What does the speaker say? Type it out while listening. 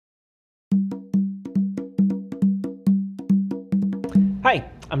Hi,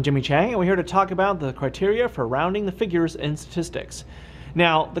 I'm Jimmy Chang, and we're here to talk about the criteria for rounding the figures in statistics.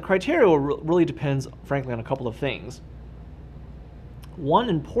 Now, the criteria really depends, frankly, on a couple of things. One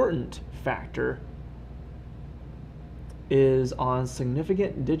important factor is on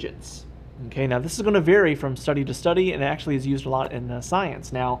significant digits. Okay, now this is going to vary from study to study, and it actually is used a lot in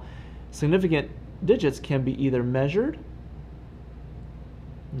science. Now, significant digits can be either measured,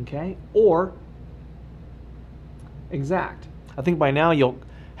 okay, or exact. I think by now you'll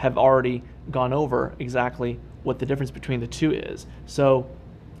have already gone over exactly what the difference between the two is. So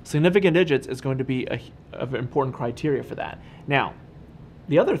significant digits is going to be an important criteria for that. Now,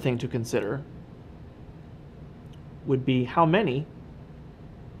 the other thing to consider would be how many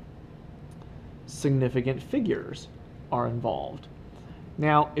significant figures are involved.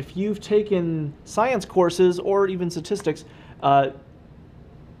 Now, if you've taken science courses or even statistics,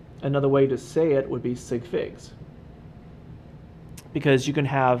 another way to say it would be sig figs. Because you can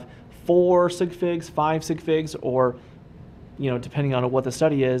have 4 sig figs, 5 sig figs, or, depending on what the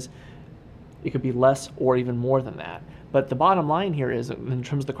study is, it could be less or even more than that. But the bottom line here is, in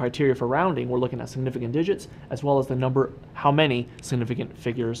terms of the criteria for rounding, we're looking at significant digits as well as the number, how many significant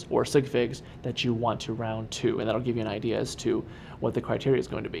figures or sig figs that you want to round to, and that'll give you an idea as to what the criteria is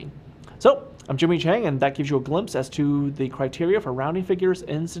going to be. So, I'm Jimmy Chang, and that gives you a glimpse as to the criteria for rounding figures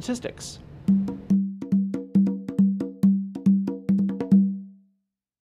in statistics.